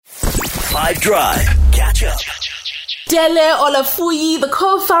5 Drive. Catch up. Dele Olafuyi, the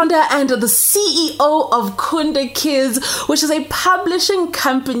co-founder and the CEO of Kunda Kids, which is a publishing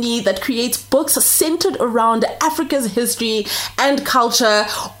company that creates books centered around Africa's history and culture,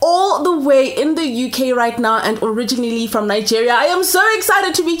 all the way in the UK right now and originally from Nigeria. I am so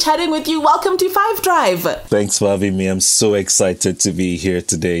excited to be chatting with you. Welcome to 5 Drive. Thanks for having me. I'm so excited to be here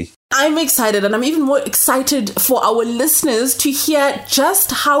today. I'm excited, and I'm even more excited for our listeners to hear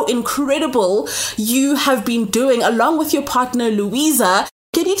just how incredible you have been doing along with your partner, Louisa.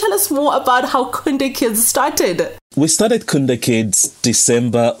 Can you tell us more about how Kunda Kids started? We started Kunda Kids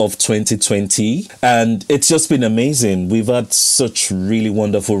December of 2020, and it's just been amazing. We've had such really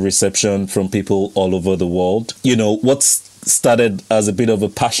wonderful reception from people all over the world. You know, what's started as a bit of a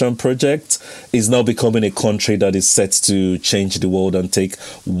passion project is now becoming a country that is set to change the world and take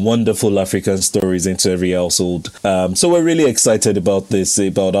wonderful African stories into every household. So we're really excited about this,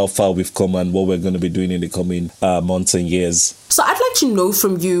 about how far we've come and what we're going to be doing in the coming months and years. So I'd like to know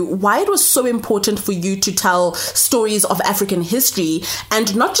from you why it was so important for you to tell stories of African history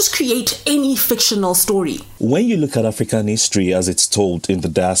and not just create any fictional story. When you look at African history as it's told in the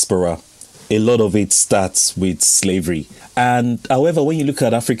diaspora, a lot of it starts with slavery. And however, when you look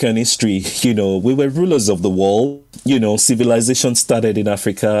at African history, you know, we were rulers of the world. You know, civilization started in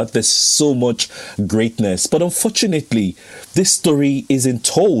Africa. There's so much greatness. But unfortunately, this story isn't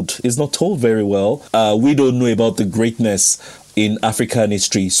told. It's not told very well. We don't know about the greatness in African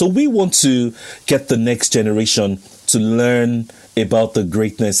history. So we want to get the next generation to learn about the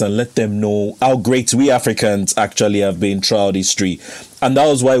greatness and let them know how great we Africans actually have been throughout history. And that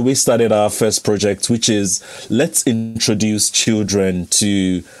was why we started our first project, which is let's introduce children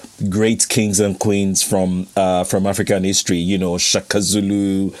to great kings and queens from African history, you know, Shaka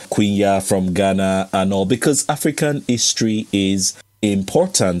Zulu, Queen Ya from Ghana and all, because African history is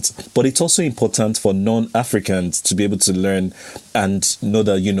important, but it's also important for non-Africans to be able to learn and know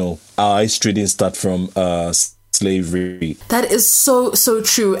that, you know, our history didn't start from slavery. That is so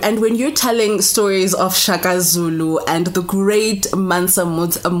true. And when you're telling stories of Shaka Zulu and the great Mansa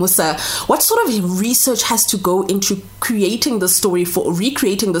Musa, what sort of research has to go into recreating the story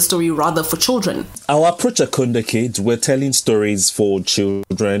for children? Our approach at Kunda Kids, we're telling stories for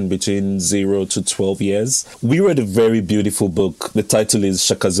children between 0 to 12 years. We read a very beautiful book. The title is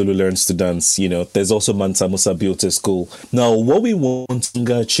Shaka Zulu Learns to Dance. You know, there's also Mansa Musa built a school. Now, what we want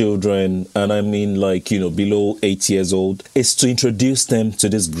younger children, and I mean like, you know, below 8 years old, is to introduce them to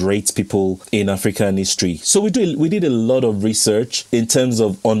these great people in African history. So we did a lot of research in terms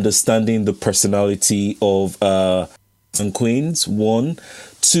of understanding the personality of and queens, 1.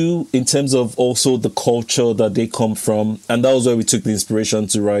 2, in terms of also the culture that they come from. And that was where we took the inspiration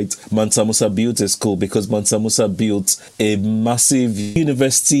to write Mansa Musa built a school, because Mansa Musa built a massive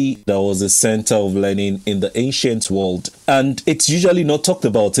university that was a center of learning in the ancient world. And it's usually not talked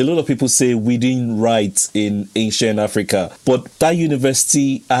about. A lot of people say we didn't write in ancient Africa, but that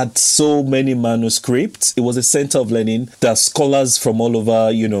university had so many manuscripts. It was a center of learning that scholars from all over,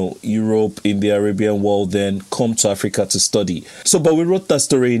 you know, Europe, in the Arabian world then come to Africa to study. So, but we wrote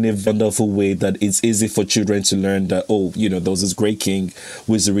that story in a wonderful way that it's easy for children to learn that, oh, you know, there was this great king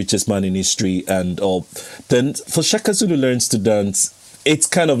who is the richest man in history and all. Then for Shaka Zulu Learns to Dance, it's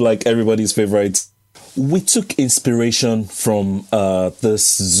kind of like everybody's favorite. We took inspiration from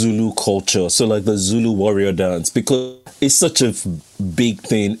this Zulu culture, so like the Zulu warrior dance, because it's such a big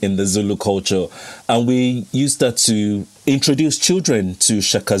thing in the Zulu culture, and we used that to introduce children to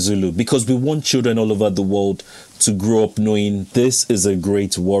Shaka Zulu, because we want children all over the world to grow up knowing this is a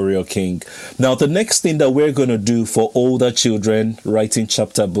great warrior king. Now, the next thing that we're going to do for older children writing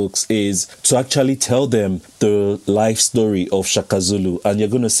chapter books is to actually tell them the life story of Shaka Zulu. And you're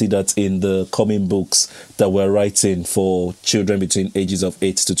going to see that in the coming books that we're writing for children between ages of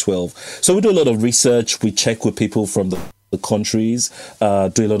 8 to 12. So we do a lot of research. We check with people from the countries, do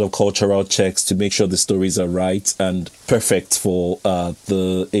a lot of cultural checks to make sure the stories are right and perfect for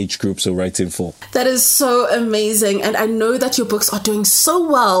the age groups we're writing for. That is so amazing. And I know that your books are doing so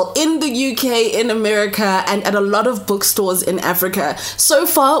well in the UK, in America, and at a lot of bookstores in Africa. So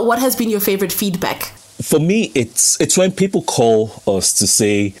far, what has been your favorite feedback? For me, it's when people call us to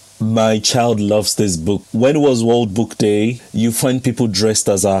say, my child loves this book. When it was World Book Day, you find people dressed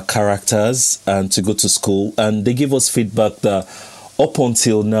as our characters and to go to school, and they give us feedback that up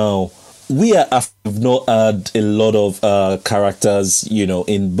until now, we have not had a lot of characters,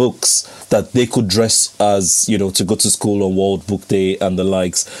 in books that they could dress as, to go to school on World Book Day and the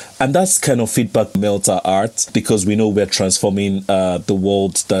likes. And that's kind of feedback melt our art, because we know we're transforming the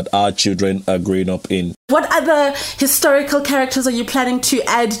world that our children are growing up in. What other historical characters are you planning to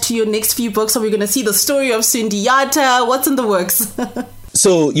add to your next few books? Are we going to see the story of Sundiata? What's in the works?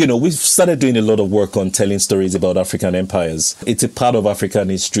 So, we've started doing a lot of work on telling stories about African empires. It's a part of African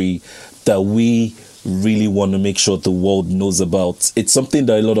history that we really want to make sure the world knows about. It's something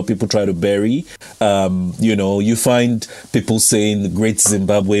that a lot of people try to bury. You find people saying the Great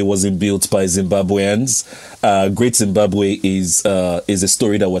Zimbabwe wasn't built by Zimbabweans. Great Zimbabwe is a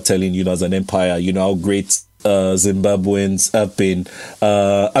story that we're telling, as an empire, how great Zimbabweans have been,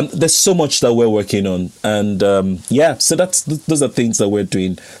 and there's so much that we're working on, and so those are things that we're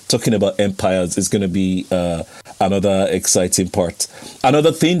doing. Talking about empires is going to be another exciting part.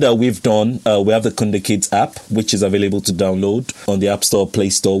 Another thing that we've done, we have the Kunda Kids app, which is available to download on the App Store,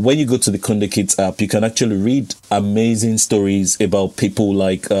 Play Store. When you go to the Kunda Kids app, you can actually read amazing stories about people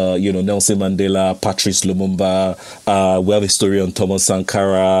like Nelson Mandela, Patrice Lumumba. We have a story on Thomas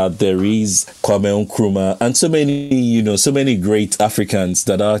Sankara. There is Kwame Nkrumah, and so many great Africans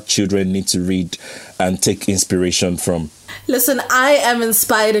that our children need to read and take inspiration from. Listen, I am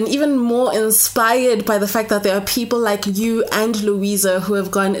inspired, and even more inspired by the fact that there are people like you and Louisa who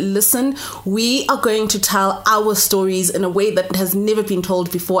have gone, listen, we are going to tell our stories in a way that has never been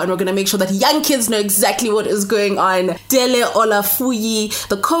told before, and we're going to make sure that young kids know exactly what is going on. Dele Olafuyi,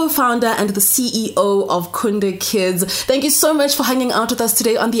 the co-founder and the CEO of Kunda Kids. Thank you so much for hanging out with us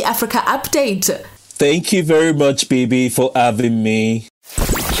today on the Africa Update. Thank you very much, Bibi, for having me.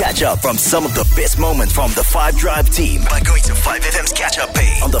 Catch up from some of the best moments from the 5 Drive team by going to 5FM's catch-up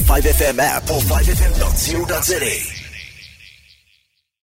page on the 5FM app or 5FM.co.za.